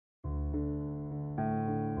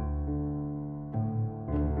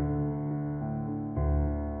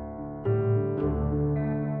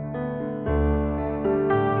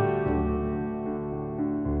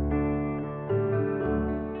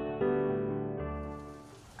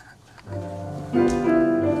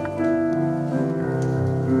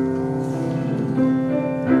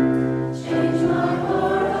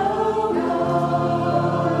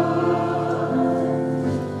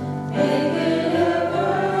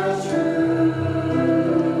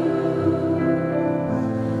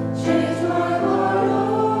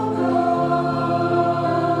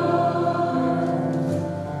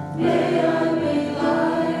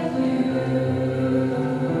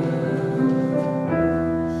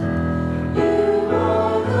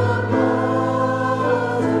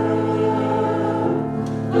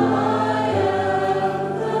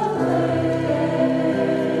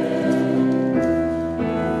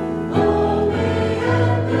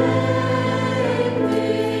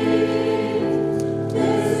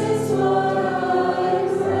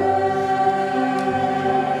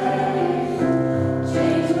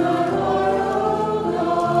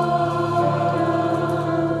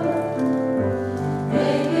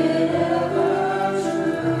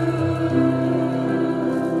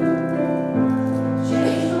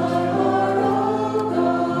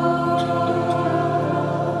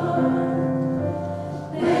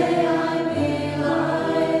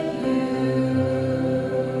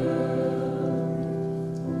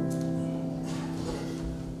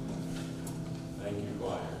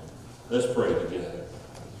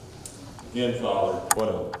Again, Father, what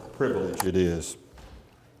a privilege it is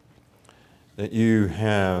that you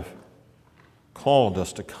have called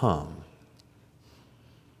us to come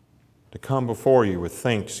before you with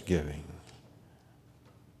thanksgiving,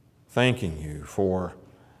 thanking you for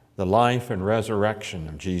the life and resurrection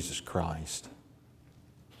of Jesus Christ.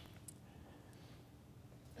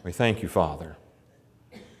 We thank you, Father,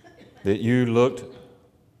 that you looked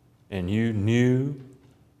and you knew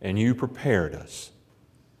and you prepared us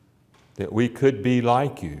that we could be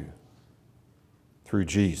like you through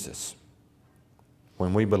Jesus.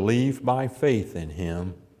 When we believe by faith in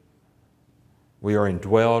Him, we are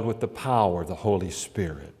indwelled with the power of the Holy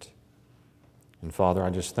Spirit. And Father,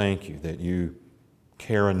 I just thank you that you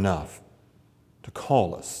care enough to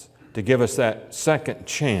call us, to give us that second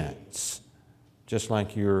chance, just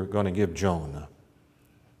like you're going to give Jonah.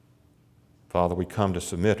 Father, we come to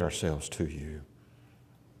submit ourselves to you.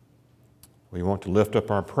 We want to lift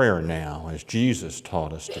up our prayer now as Jesus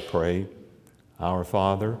taught us to pray. Our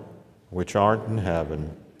Father, which art in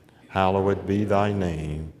heaven, hallowed be thy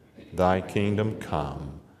name. Thy kingdom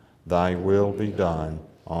come, thy will be done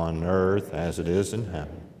on earth as it is in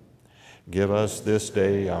heaven. Give us this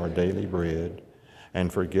day our daily bread,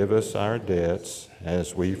 and forgive us our debts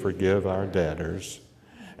as we forgive our debtors.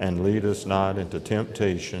 And lead us not into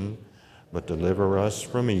temptation, but deliver us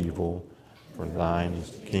from evil. For thine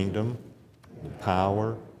is the kingdom, the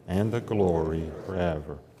power, and the glory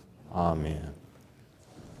forever. Amen.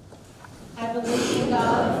 I believe in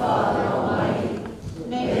God the Father Almighty,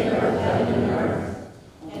 maker of heaven and earth,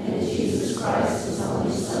 and in Jesus Christ, his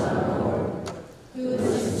only Son, our Lord, who was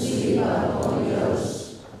conceived by the Holy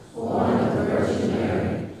Ghost, born of the Virgin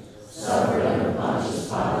Mary, suffered under Pontius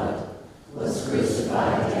Pilate, was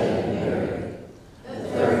crucified, dead, and buried. The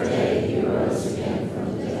third day he rose again from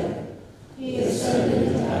the dead. He ascended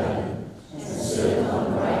into heaven, and sitteth on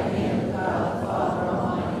the right hand of God the Father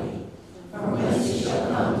Almighty, from whence he shall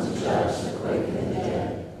come to judge the quick and the dead.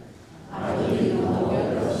 I believe in the Holy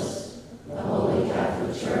Ghost, the Holy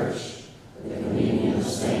Catholic Church, the communion of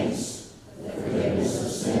saints, the forgiveness of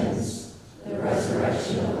sins, the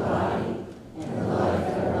resurrection of the body, and the life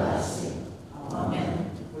everlasting. Amen.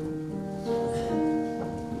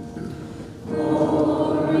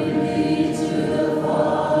 Glory be to the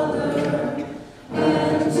Father,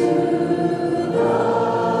 and to the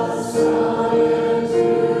Son, and to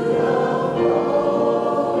the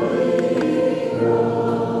Holy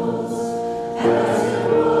Ghost, as it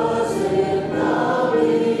was in the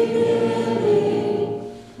beginning,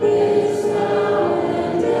 is now,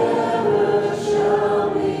 and ever shall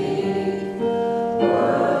be,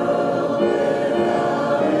 world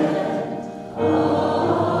without end. Amen.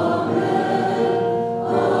 Amen.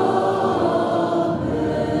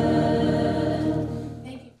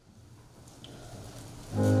 Thank you.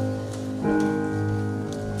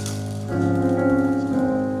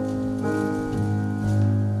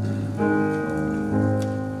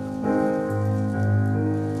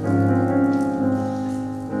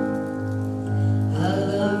 I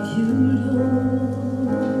love you, Lord,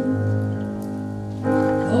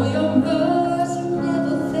 for your mercy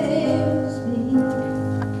never fails me.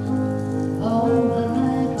 All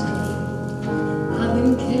my day I've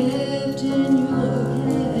been kept in your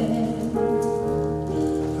hand.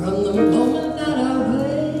 From the moment that I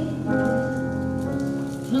wake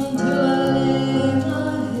until I lay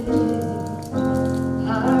my head,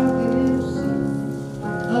 I will sing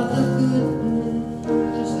of the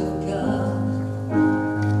goodness of God.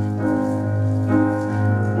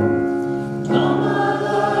 All my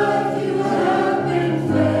life you have been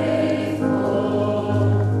faithful.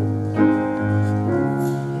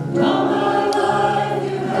 And all my life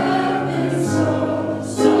you have been so,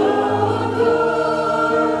 so good.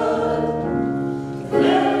 With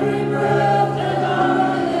every breath that I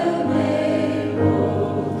am able,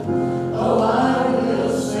 oh, I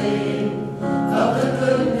will sing of the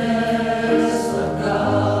goodness of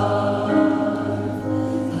God.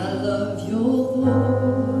 I love your voice.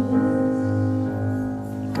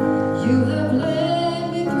 You have led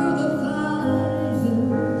me through the fire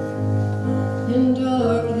in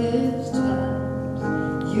darkest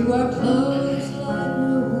times. You are close like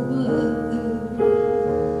no other.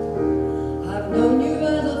 I've known you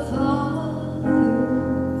as a father.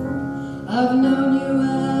 I've known you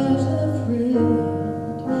as a friend.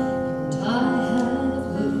 And I have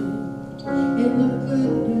lived in the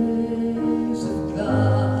goodness of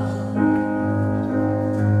God.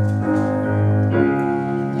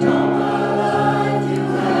 All my life you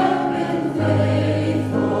have been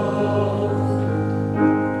faithful.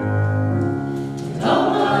 And all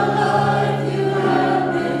my life you have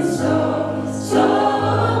been so, so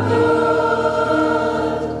good.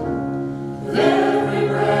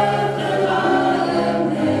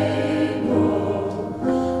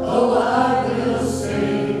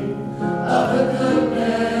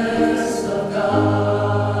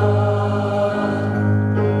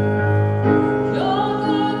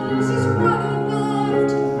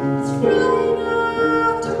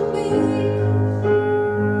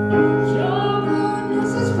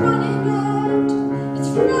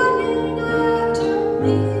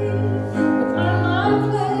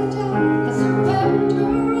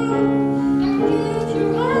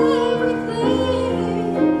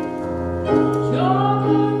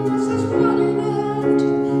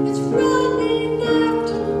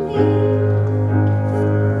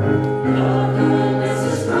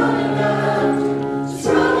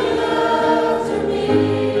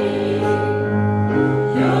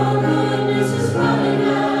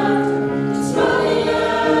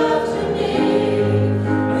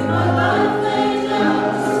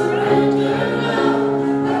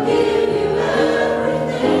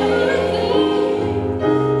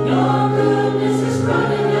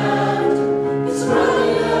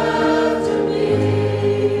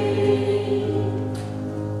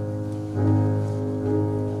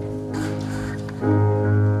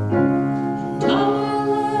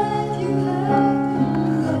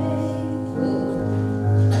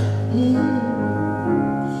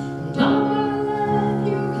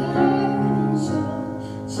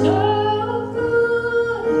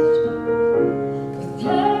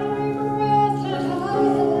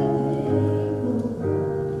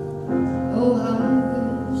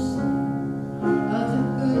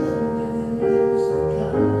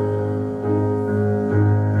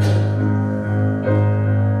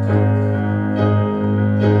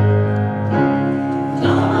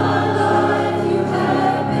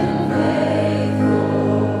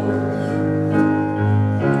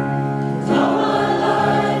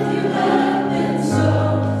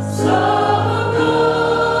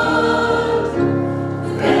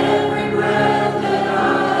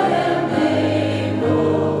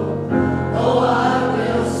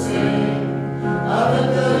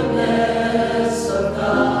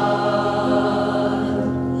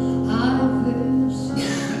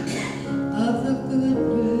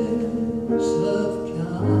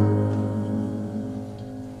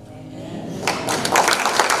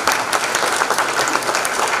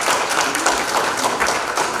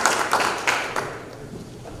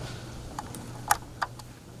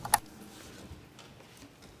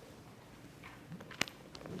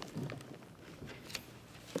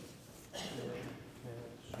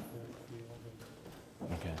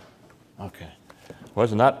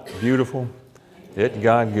 Wasn't that beautiful? Isn't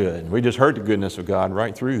God good? We just heard the goodness of God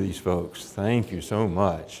right through these folks. Thank you so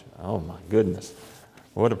much. Oh my goodness.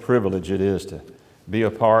 What a privilege it is to be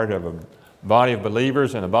a part of a body of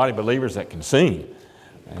believers and a body of believers that can sing.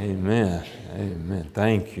 Amen. Amen.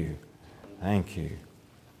 Thank you. Thank you.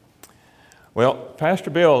 Well, Pastor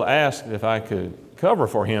Bill asked if I could cover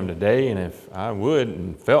for him today, and if I would,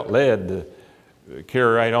 and felt led to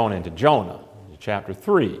carry right on into Jonah, chapter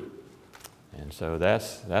 3. And so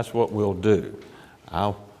that's what we'll do.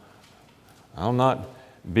 I'll not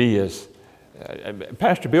be as...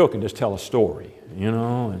 Pastor Bill can just tell a story, you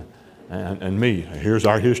know, and me, here's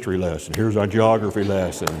our history lesson, here's our geography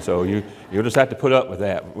lesson. So you'll just have to put up with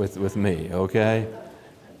that with me, okay?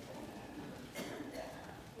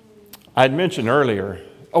 I'd mentioned earlier,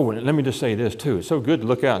 oh, and let me just say this too. It's so good to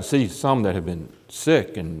look out and see some that have been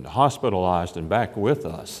sick and hospitalized and back with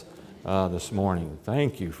us this morning.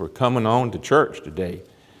 Thank you for coming on to church today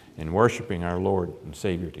and worshiping our Lord and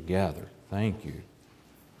Savior together. Thank you.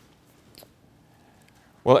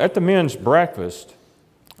 Well, at the men's breakfast,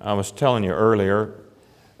 I was telling you earlier,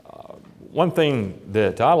 one thing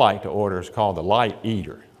that I like to order is called the light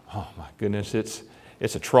eater. Oh my goodness, it's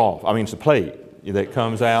a trough. I mean, it's a plate that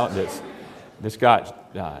comes out that's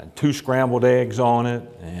got 2 scrambled eggs on it,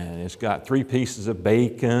 and it's got 3 pieces of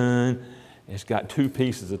bacon. It's got 2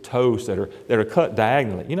 pieces of toast that are cut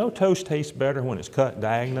diagonally. You know, toast tastes better when it's cut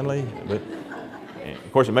diagonally. But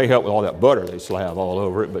of course, it may help with all that butter they slab all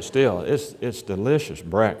over it, but still, it's delicious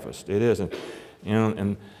breakfast. It is, and you know,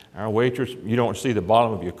 and our waitress, you don't see the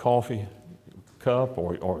bottom of your coffee cup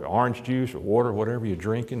or orange juice or water, whatever you're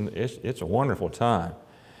drinking. It's a wonderful time.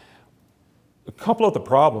 A couple of the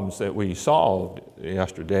problems that we solved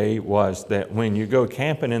yesterday was that when you go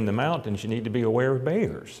camping in the mountains, you need to be aware of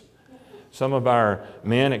bears. Some of our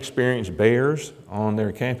men experienced bears on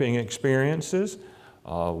their camping experiences.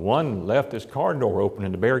 One left his car door open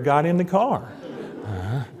and the bear got in the car.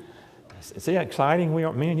 See how exciting we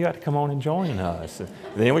are? Man, you have to come on and join us. And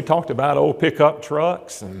then we talked about old pickup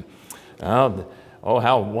trucks and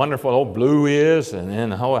how wonderful old Blue is, and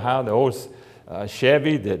then how the old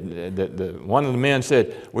Chevy that one of the men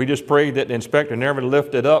said, we just prayed that the inspector never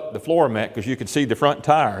lifted up the floor mat because you could see the front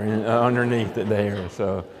tire underneath it there.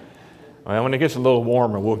 So well, when it gets a little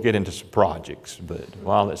warmer, we'll get into some projects, but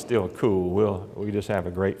while it's still cool, we just have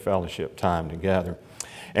a great fellowship time together.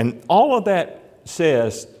 And all of that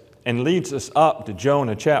says and leads us up to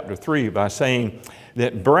Jonah chapter 3 by saying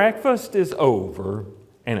that breakfast is over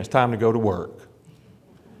and it's time to go to work.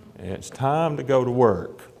 It's time to go to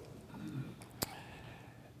work.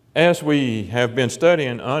 As we have been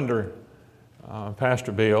studying under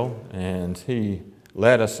Pastor Bill, and he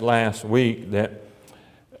led us last week, that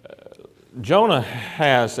Jonah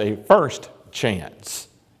has a first chance,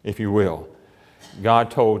 if you will.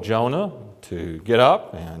 God told Jonah to get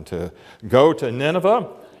up and to go to Nineveh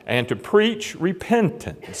and to preach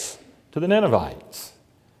repentance to the Ninevites.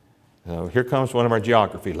 So here comes one of our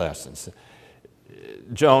geography lessons.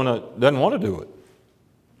 Jonah doesn't want to do it.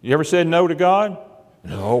 You ever said no to God?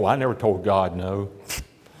 No, I never told God no.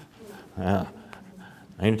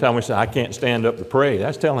 Anytime we say, I can't stand up to pray,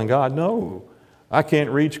 that's telling God no. I can't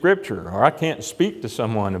read Scripture, or I can't speak to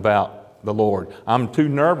someone about the Lord. I'm too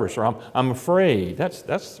nervous, or I'm afraid.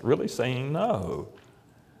 That's really saying no.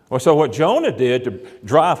 Well, so what Jonah did to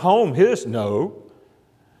drive home his no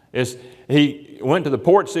is he went to the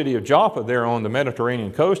port city of Joppa there on the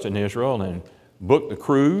Mediterranean coast in Israel and booked a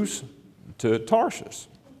cruise to Tarshish.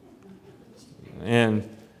 And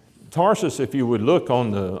Tarshish, if you would look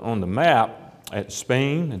on the map at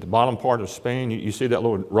Spain, at the bottom part of Spain, you see that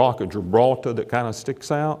little rock of Gibraltar that kind of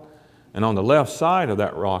sticks out. And on the left side of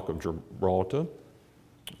that rock of Gibraltar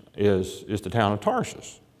is the town of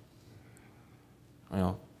Tarshish.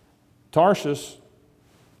 Well, Tarshish,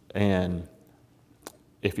 and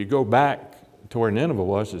if you go back to where Nineveh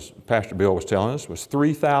was, as Pastor Bill was telling us, was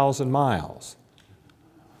 3,000 miles.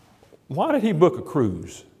 Why did he book a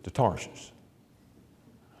cruise to Tarshish?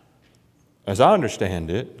 As I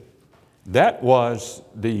understand it, that was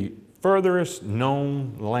the furthest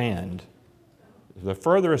known land, the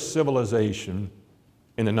furthest civilization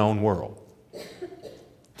in the known world.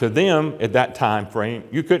 To them, at that time frame,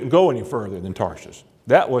 you couldn't go any further than Tarshish.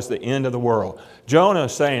 That was the end of the world. Jonah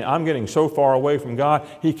is saying, I'm getting so far away from God,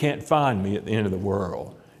 he can't find me at the end of the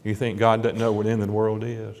world. You think God doesn't know where the end of the world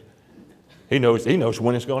is? He knows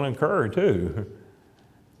when it's going to occur, too.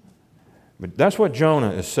 But that's what Jonah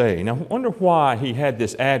is saying. Now, I wonder why he had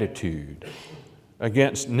this attitude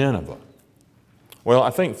against Nineveh. Well, I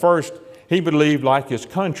think first, he believed, like his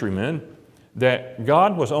countrymen, that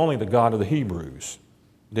God was only the God of the Hebrews.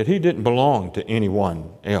 that he didn't belong to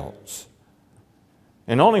anyone else.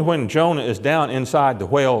 And only when Jonah is down inside the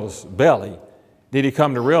whale's belly did he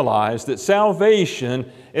come to realize that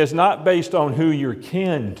salvation is not based on who you're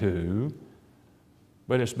kin to,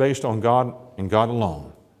 but it's based on God and God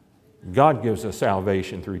alone. God gives us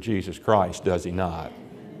salvation through Jesus Christ, does He not?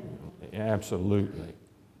 Absolutely.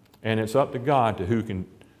 And it's up to God to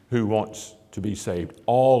who wants to be saved.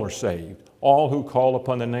 All are saved. All who call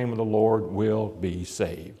upon the name of the Lord will be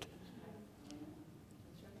saved.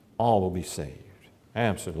 All will be saved.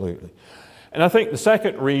 Absolutely. And I think the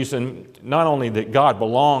second reason, not only that God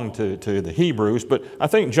belonged to the Hebrews, but I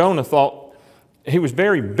think Jonah thought he was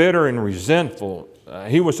very bitter and resentful.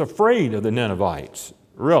 He was afraid of the Ninevites,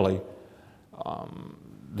 really.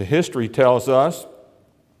 The history tells us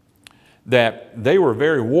that they were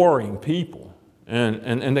very warring people,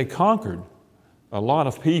 and they conquered a lot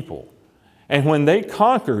of people. And when they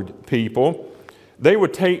conquered people, they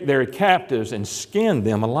would take their captives and skin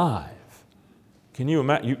them alive. Can you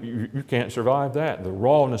imagine? You can't survive that, the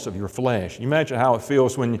rawness of your flesh. You imagine how it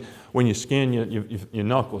feels when you skin your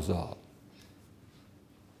knuckles up.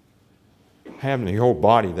 Having the whole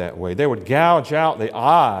body that way. They would gouge out the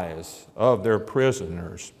eyes of their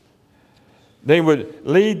prisoners. They would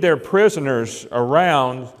lead their prisoners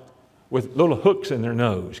around with little hooks in their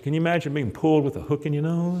nose. Can you imagine being pulled with a hook in your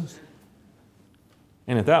nose?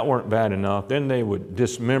 And if that weren't bad enough, then they would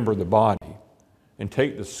dismember the body and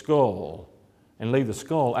take the skull and leave the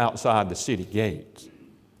skull outside the city gates,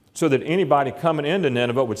 so that anybody coming into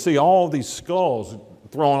Nineveh would see all these skulls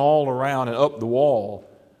thrown all around and up the wall,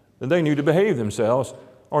 and they knew to behave themselves,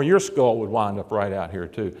 or your skull would wind up right out here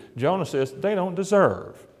too. Jonah says they don't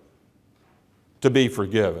deserve to be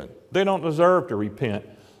forgiven. They don't deserve to repent.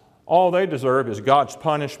 All they deserve is God's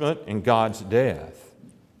punishment and God's death.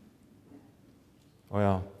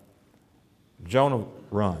 Well, Jonah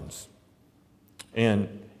runs.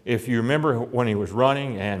 And if you remember when he was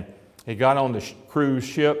running and he got on the cruise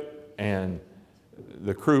ship and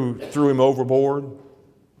the crew threw him overboard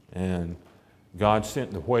and God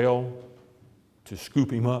sent the whale to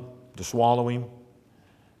scoop him up, to swallow him.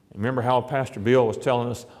 Remember how Pastor Bill was telling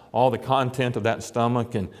us all the content of that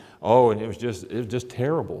stomach, and it was just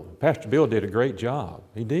terrible. Pastor Bill did a great job.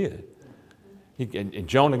 He did. And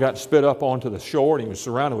Jonah got spit up onto the shore, and he was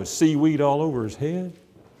surrounded with seaweed all over his head.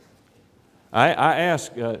 I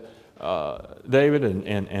asked David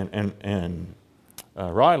and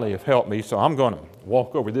Riley have helped me, so I'm going to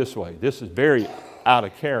walk over this way. This is very out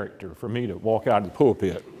of character for me to walk out of the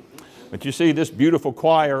pulpit. But you see this beautiful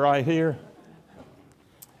choir right here?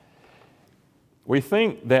 We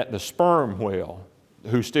think that the sperm whale,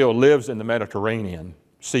 who still lives in the Mediterranean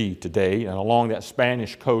Sea today and along that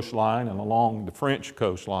Spanish coastline and along the French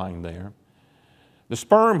coastline there, the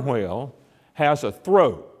sperm whale has a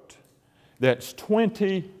throat that's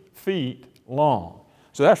 20 feet long.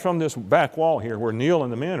 So that's from this back wall here where Neil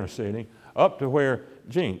and the men are sitting up to where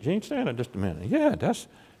Gene, stand up just a minute. Yeah, that's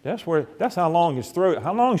how long his throat.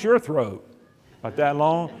 How long is your throat? About that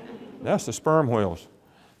long? That's the sperm whale's.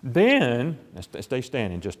 Then, stay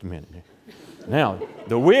standing just a minute. Now,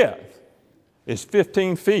 the width is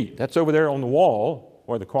 15 feet. That's over there on the wall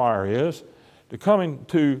where the choir is, to coming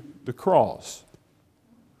to the cross.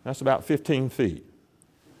 That's about 15 feet.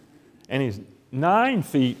 And he's 9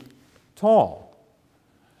 feet tall.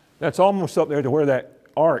 That's almost up there to where that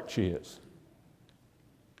arch is.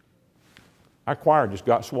 Our choir just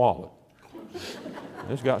got swallowed.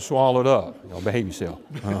 Just got swallowed up. Y'all behave yourself.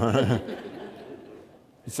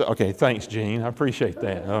 Okay, thanks, Gene. I appreciate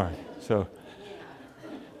that. All right. So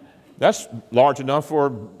that's large enough for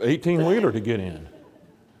an 18-wheeler to get in.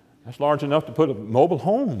 That's large enough to put a mobile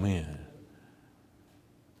home in.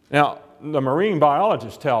 Now, the marine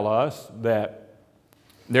biologists tell us that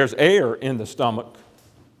there's air in the stomach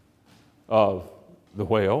of the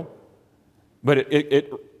whale, but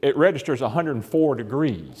it registers 104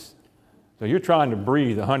 degrees. So you're trying to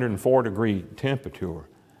breathe 104-degree temperature.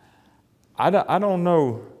 I don't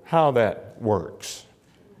know how that works,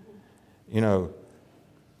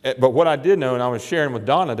 but what I did know, and I was sharing with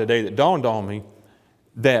Donna today, that dawned on me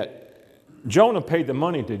that Jonah paid the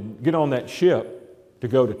money to get on that ship to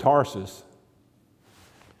go to Tarsus,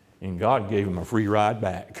 and God gave him a free ride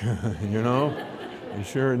back. He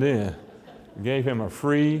sure did. Gave him a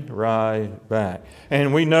free ride back.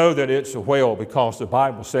 And we know that it's a whale because the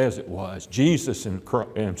Bible says it was. Jesus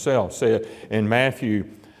himself said in Matthew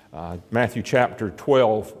chapter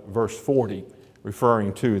 12, verse 40,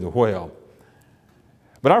 referring to the whale.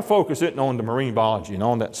 But our focus isn't on the marine biology and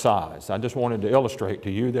on that size. I just wanted to illustrate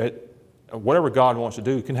to you that whatever God wants to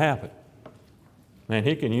do can happen. And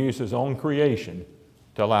He can use His own creation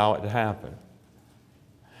to allow it to happen.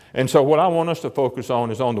 And so what I want us to focus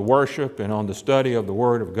on is on the worship and on the study of the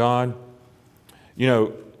Word of God. You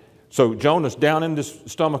know, so Jonah's down in the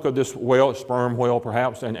stomach of this whale, sperm whale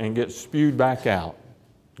perhaps, and gets spewed back out.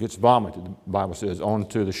 Gets vomited, the Bible says,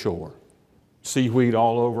 onto the shore. Seaweed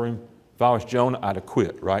all over him. If I was Jonah, I'd have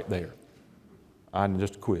quit right there. I'd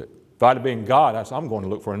just quit. If I'd have been God, I'd say, I'm going to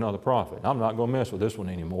look for another prophet. I'm not going to mess with this one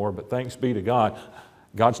anymore, but thanks be to God,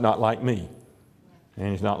 God's not like me.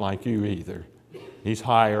 And He's not like you either. He's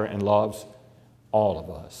higher and loves all of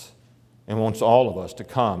us and wants all of us to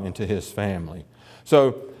come into His family.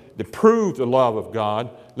 So to prove the love of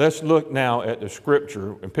God, let's look now at the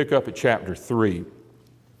Scripture and pick up at chapter 3,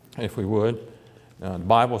 if we would. The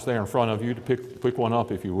Bible's there in front of you to pick one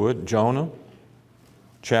up if you would. Jonah,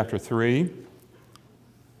 chapter 3,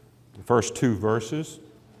 the first 2 verses.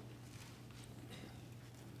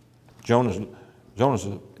 Jonah's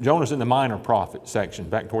in the minor prophet section,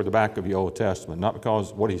 back toward the back of the Old Testament, not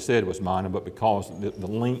because what he said was minor, but because the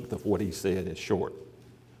length of what he said is short.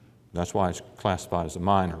 That's why it's classified as a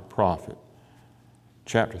minor prophet.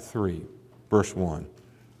 Chapter 3, verse 1.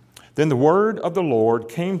 Then the word of the Lord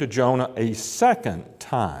came to Jonah a second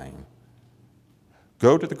time.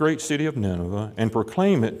 Go to the great city of Nineveh and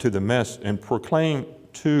proclaim to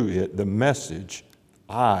it the message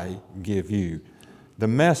I give you. The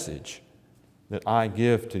message that I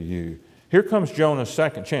give to you. Here comes Jonah's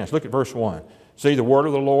second chance. Look at verse 1. See, the word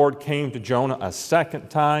of the Lord came to Jonah a second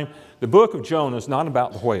time. The book of Jonah is not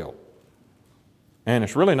about the whale. And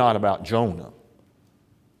it's really not about Jonah.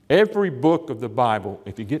 Every book of the Bible,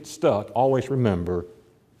 if you get stuck, always remember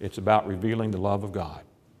it's about revealing the love of God.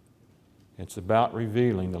 It's about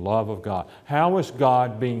revealing the love of God. How is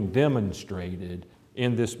God being demonstrated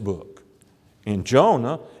in this book? In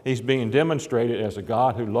Jonah, He's being demonstrated as a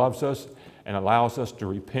God who loves us and allows us to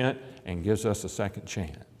repent and gives us a second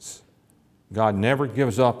chance. God never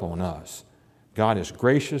gives up on us. God is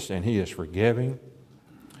gracious and He is forgiving.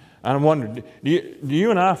 And I wonder, do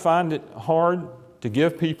you and I find it hard to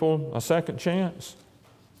give people a second chance?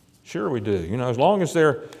 Sure we do. You know, as long as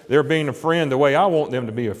they're being a friend the way I want them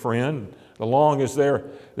to be a friend, as long as they're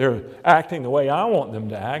acting the way I want them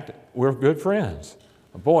to act, we're good friends.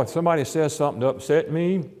 But boy, if somebody says something to upset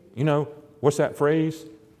me, you know, what's that phrase?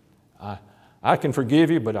 I can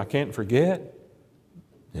forgive you, but I can't forget.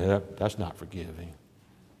 Yeah, that's not forgiving.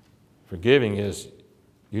 Forgiving is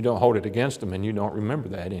you don't hold it against them and you don't remember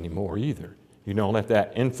that anymore either. You don't let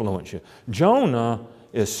that influence you. Jonah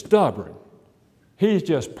is stubborn. He's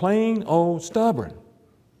just plain old stubborn.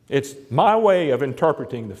 It's my way of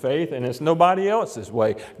interpreting the faith, and it's nobody else's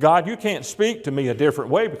way. God, you can't speak to me a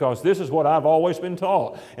different way because this is what I've always been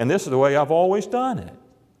taught, and this is the way I've always done it.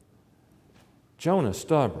 Jonah's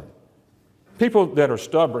stubborn. People that are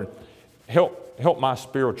stubborn help my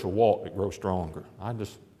spiritual walk to grow stronger. I'd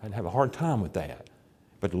have a hard time with that.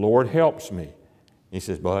 But the Lord helps me. He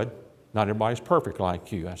says, Bud, not everybody's perfect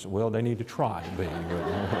like you. I said, well, they need to try to be.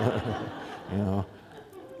 You know.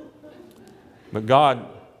 But God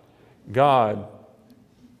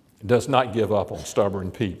does not give up on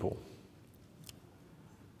stubborn people.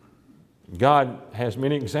 God has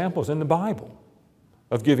many examples in the Bible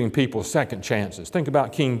of giving people second chances. Think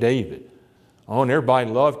about King David. Oh, and everybody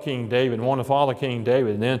loved King David and wanted to follow King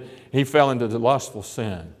David. And then he fell into the lustful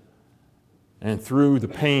sin. And through the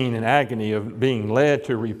pain and agony of being led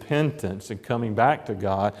to repentance and coming back to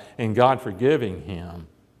God and God forgiving him,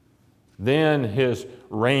 then his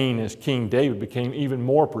reign as King David became even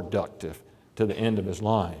more productive to the end of his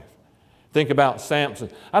life. Think about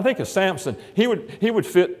Samson. I think of Samson, he would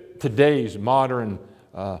fit today's modern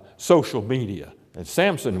social media. And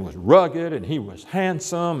Samson was rugged and he was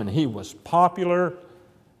handsome and he was popular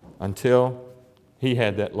until he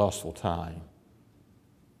had that lustful time.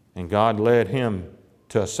 And God led him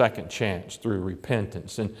to a second chance through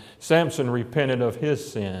repentance. And Samson repented of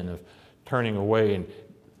his sin of turning away and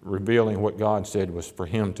revealing what God said was for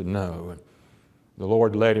him to know. And the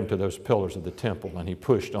Lord led him to those pillars of the temple, and he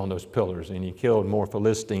pushed on those pillars, and he killed more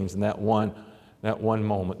Philistines in that one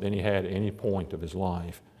moment than he had at any point of his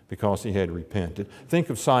life because he had repented. Think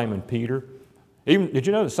of Simon Peter. Did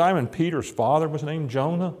you know that Simon Peter's father was named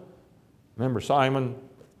Jonah? Remember Simon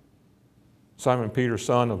Peter's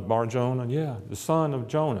son of Bar-Jonah? Yeah, the son of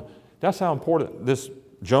Jonah. That's how important this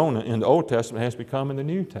Jonah in the Old Testament has become in the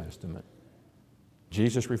New Testament.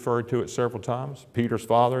 Jesus referred to it several times. Peter's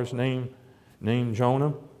father is named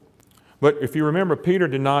Jonah. But if you remember, Peter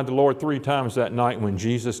denied the Lord 3 times that night when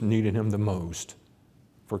Jesus needed him the most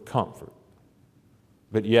for comfort.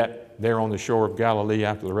 But yet, there on the shore of Galilee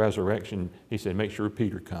after the resurrection, he said, make sure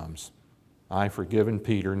Peter comes. I've forgiven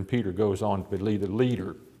Peter, and Peter goes on to be the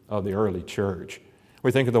leader of the early church.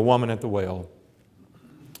 We think of the woman at the well.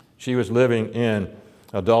 She was living in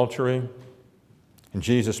adultery, and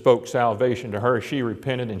Jesus spoke salvation to her. She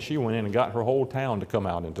repented, and she went in and got her whole town to come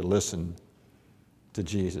out and to listen to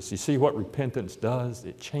Jesus. You see what repentance does?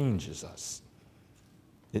 It changes us.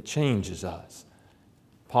 It changes us.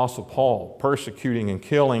 Apostle Paul persecuting and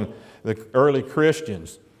killing the early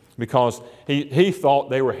Christians because he thought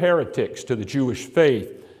they were heretics to the Jewish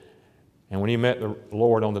faith. And when he met the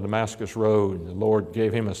Lord on the Damascus Road, the Lord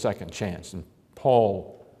gave him a second chance. And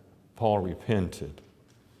Paul repented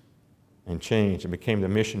and changed and became the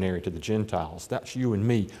missionary to the Gentiles. That's you and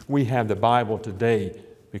me. We have the Bible today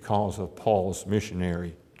because of Paul's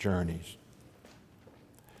missionary journeys.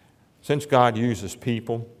 Since God uses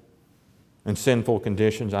people in sinful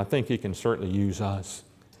conditions, I think He can certainly use us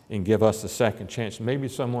and give us a second chance. Maybe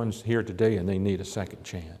someone's here today and they need a second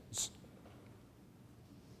chance.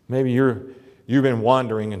 Maybe you've been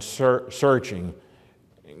wandering and searching.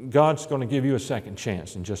 God's going to give you a second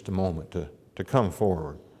chance in just a moment to come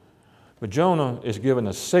forward. But Jonah is given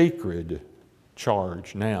a sacred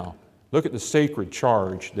charge now. Look at the sacred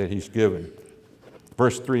charge that he's given.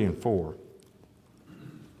 Verse 3 and 4.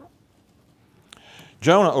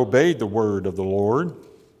 Jonah obeyed the word of the Lord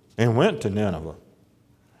and went to Nineveh.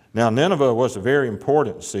 Now Nineveh was a very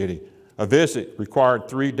important city. A visit required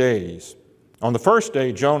 3 days. On the first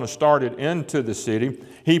day Jonah started into the city,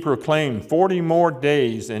 he proclaimed 40 more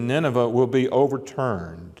days and Nineveh will be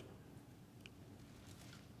overturned.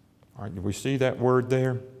 All right, do we see that word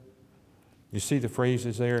there? You see the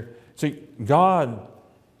phrases there? See, God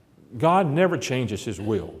never changes His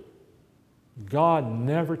will. God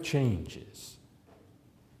never changes.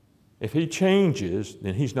 If He changes,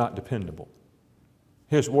 then He's not dependable.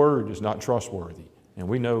 His word is not trustworthy, and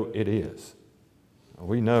we know it is.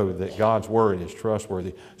 We know that God's word is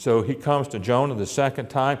trustworthy. So He comes to Jonah the second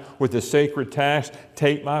time with the sacred task,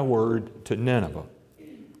 take my word to Nineveh.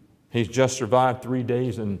 He's just survived 3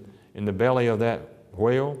 days in the belly of that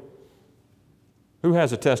whale. Who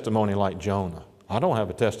has a testimony like Jonah? I don't have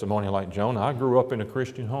a testimony like Jonah. I grew up in a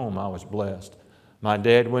Christian home. I was blessed. My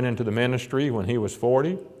dad went into the ministry when he was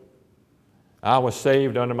 40. I was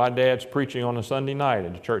saved under my dad's preaching on a Sunday night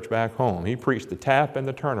at the church back home. He preached the tap and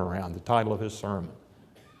the turnaround, the title of his sermon.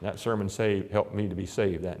 That sermon helped me to be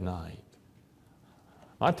saved that night.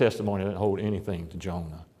 My testimony didn't hold anything to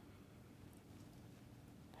Jonah.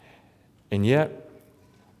 And yet,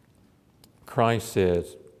 Christ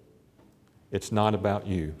says, it's not about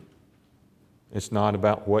you. It's not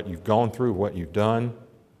about what you've gone through, what you've done.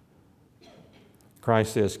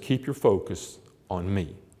 Christ says, keep your focus on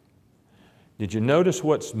me. Did you notice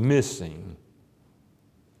what's missing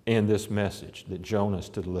in this message that Jonah's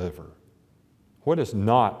to deliver? What is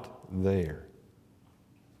not there?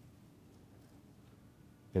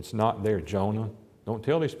 It's not there, Jonah. Don't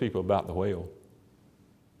tell these people about the whale.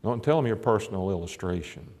 Don't tell them your personal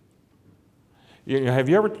illustration. Have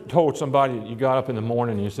you ever told somebody that you got up in the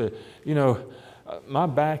morning and you said, my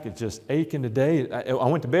back is just aching today. I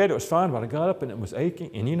went to bed, it was fine, but I got up and it was aching.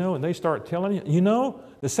 And and they start telling you,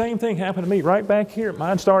 the same thing happened to me right back here.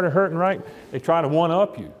 Mine started hurting right. They try to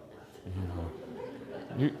one-up you.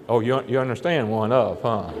 You understand one-up,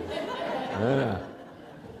 huh?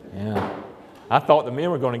 Yeah. I thought the men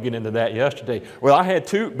were going to get into that yesterday. Well, I had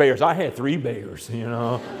 2 bears. I had 3 bears,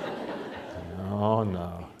 Oh,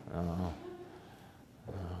 no.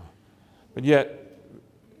 But yet,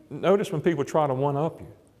 notice when people try to one-up you.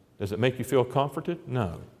 Does it make you feel comforted?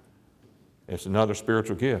 No. It's another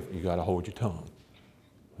spiritual gift. You got to hold your tongue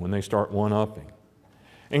when they start one-upping.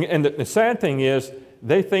 And the sad thing is,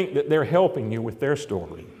 they think that they're helping you with their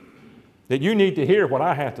story. That you need to hear what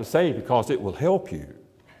I have to say because it will help you.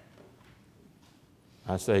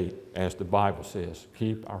 I say, as the Bible says,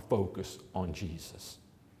 keep our focus on Jesus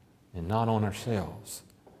and not on ourselves.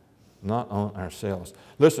 Not on ourselves.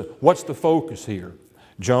 Listen, what's the focus here?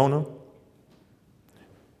 Jonah,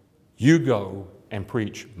 you go and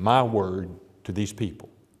preach my word to these people.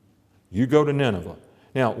 You go to Nineveh.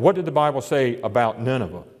 Now, what did the Bible say about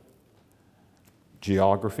Nineveh?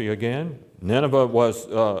 Geography again. Nineveh was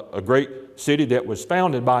a great city that was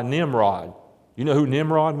founded by Nimrod. You know who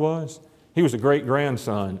Nimrod was? He was a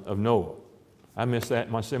great-grandson of Noah. I missed that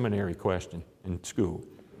in my seminary question in school.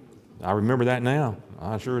 I remember that now.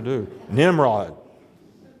 I sure do. Nimrod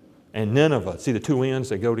and Nineveh. See the 2 ends,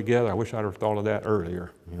 they go together. I wish I'd have thought of that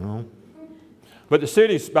earlier, But the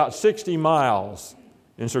city's about 60 miles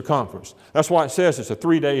in circumference. That's why it says it's a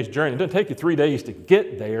 3 days journey. It doesn't take you 3 days to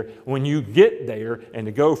get there. When you get there and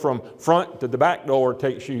to go from front to the back door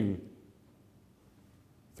takes you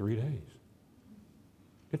 3 days.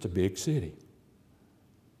 It's a big city.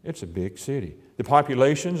 It's a big city. The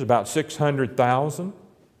population is about 600,000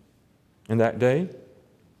 in that day.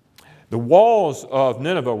 The walls of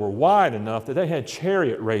Nineveh were wide enough that they had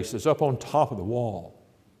chariot races up on top of the wall.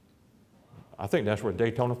 I think that's where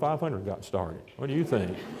Daytona 500 got started. What do you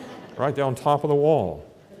think? Right there on top of the wall.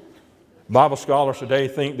 Bible scholars today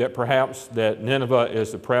think that perhaps that Nineveh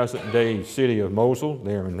is the present-day city of Mosul,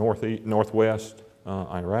 there in northwest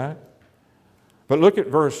Iraq. But look at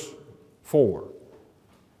verse 4.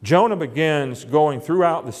 Jonah begins going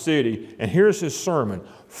throughout the city, and here's his sermon.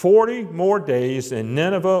 40 more days and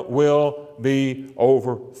Nineveh will be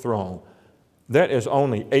overthrown. That is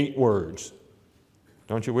only 8 words.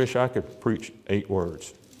 Don't you wish I could preach 8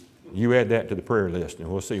 words? You add that to the prayer list and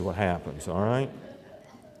we'll see what happens, all right?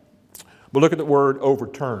 But look at the word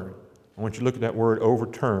overturn. I want you to look at that word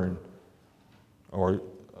overturn, or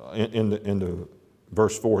in the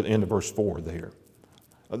verse 4, the end of verse 4 there.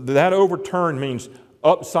 That overturn means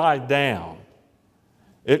upside down.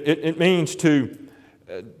 It means to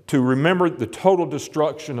remember the total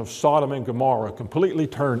destruction of Sodom and Gomorrah, completely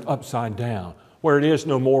turned upside down, where it is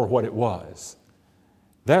no more what it was.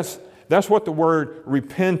 That's what the word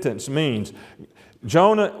repentance means.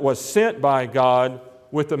 Jonah was sent by God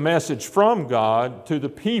with a message from God to the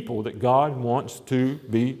people that God wants to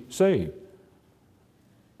be saved.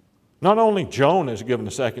 Not only Jonah is given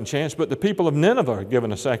a second chance, but the people of Nineveh are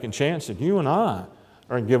given a second chance, and you and I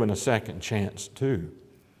are given a second chance too.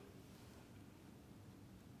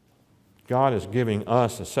 God is giving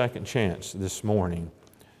us a second chance this morning.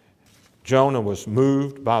 Jonah was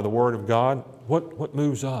moved by the Word of God. What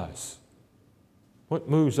moves us? What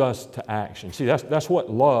moves us to action? See, that's what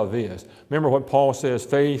love is. Remember what Paul says,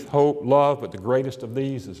 faith, hope, love, but the greatest of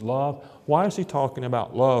these is love. Why is he talking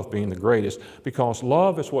about love being the greatest? Because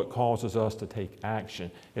love is what causes us to take action.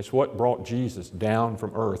 It's what brought Jesus down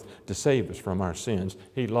from earth to save us from our sins.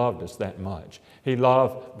 He loved us that much.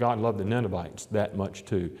 God loved the Ninevites that much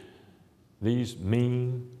too. These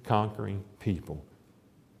mean, conquering people.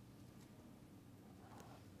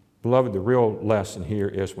 Beloved, the real lesson here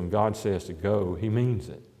is when God says to go, He means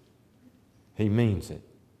it. He means it.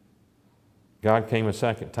 God came a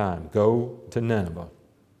second time. Go to Nineveh.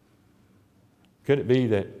 Could it be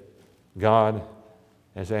that God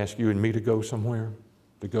has asked you and me to go somewhere?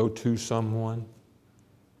 To go to someone?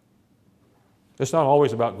 It's not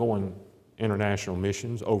always about going international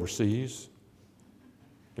missions overseas.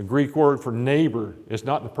 The Greek word for neighbor is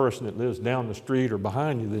not the person that lives down the street or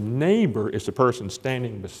behind you. The neighbor is the person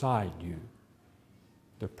standing beside you.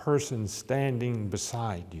 The person standing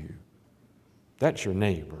beside you. That's your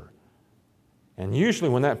neighbor. And usually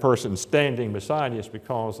when that person's standing beside you, it's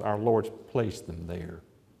because our Lord's placed them there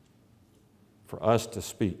for us to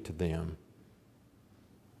speak to them.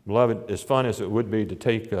 Beloved, as fun as it would be to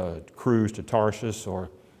take a cruise to Tarshish or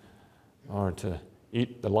to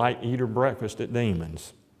eat the light eater breakfast at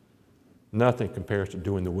Damon's, nothing compares to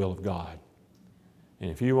doing the will of God. And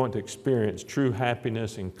if you want to experience true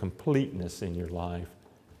happiness and completeness in your life,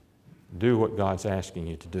 do what God's asking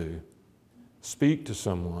you to do. Speak to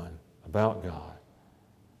someone about God.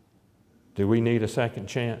 Do we need a second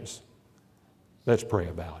chance? Let's pray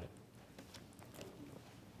about it.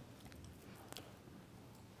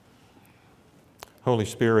 Holy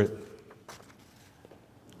Spirit,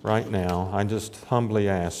 right now, I just humbly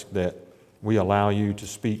ask that we allow you to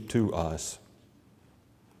speak to us,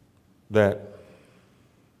 that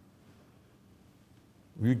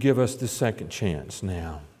you give us the second chance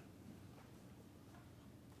now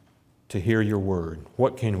to hear your word.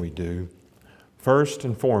 What can we do? First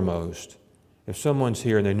and foremost, if someone's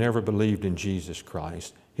here and they never believed in Jesus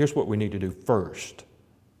Christ, here's what we need to do first.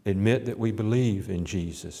 Admit that we believe in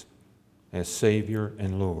Jesus as Savior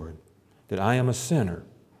and Lord, that I am a sinner.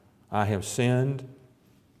 I have sinned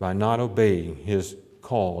by not obeying His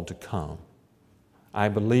call to come. I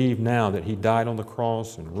believe now that He died on the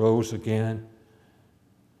cross and rose again,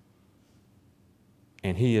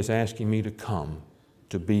 and He is asking me to come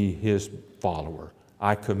to be His follower.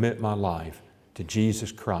 I commit my life to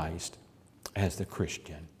Jesus Christ as the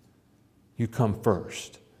Christian. You come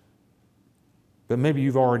first. But maybe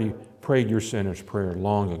you've already prayed your sinner's prayer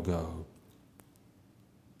long ago,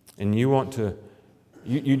 and you want to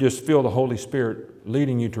You just feel the Holy Spirit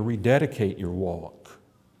leading you to rededicate your walk.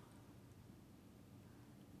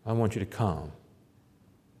 I want you to come.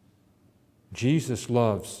 Jesus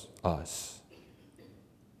loves us.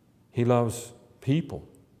 He loves people.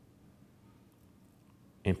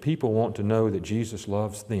 And people want to know that Jesus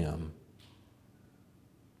loves them.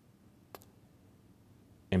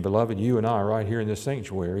 And beloved, you and I right here in this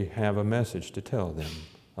sanctuary have a message to tell them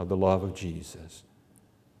of the love of Jesus.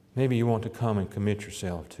 Maybe you want to come and commit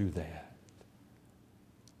yourself to that.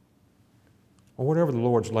 Or whatever the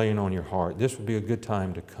Lord's laying on your heart, this would be a good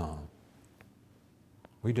time to come.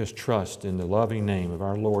 We just trust in the loving name of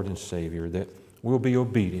our Lord and Savior that we'll be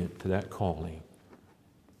obedient to that calling.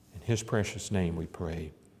 In His precious name we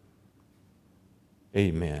pray.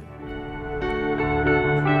 Amen.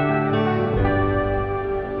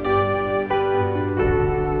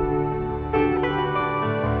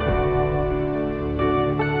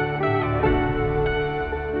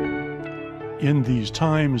 In these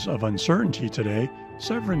times of uncertainty today,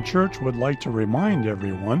 Severn Church would like to remind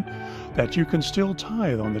everyone that you can still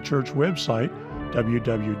tithe on the church website,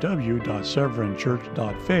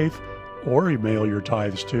 www.severnchurch.faith, or email your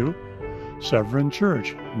tithes to Severn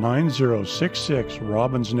Church, 9066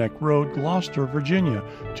 Robbins Neck Road, Gloucester, Virginia,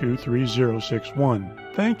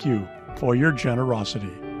 23061. Thank you for your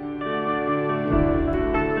generosity.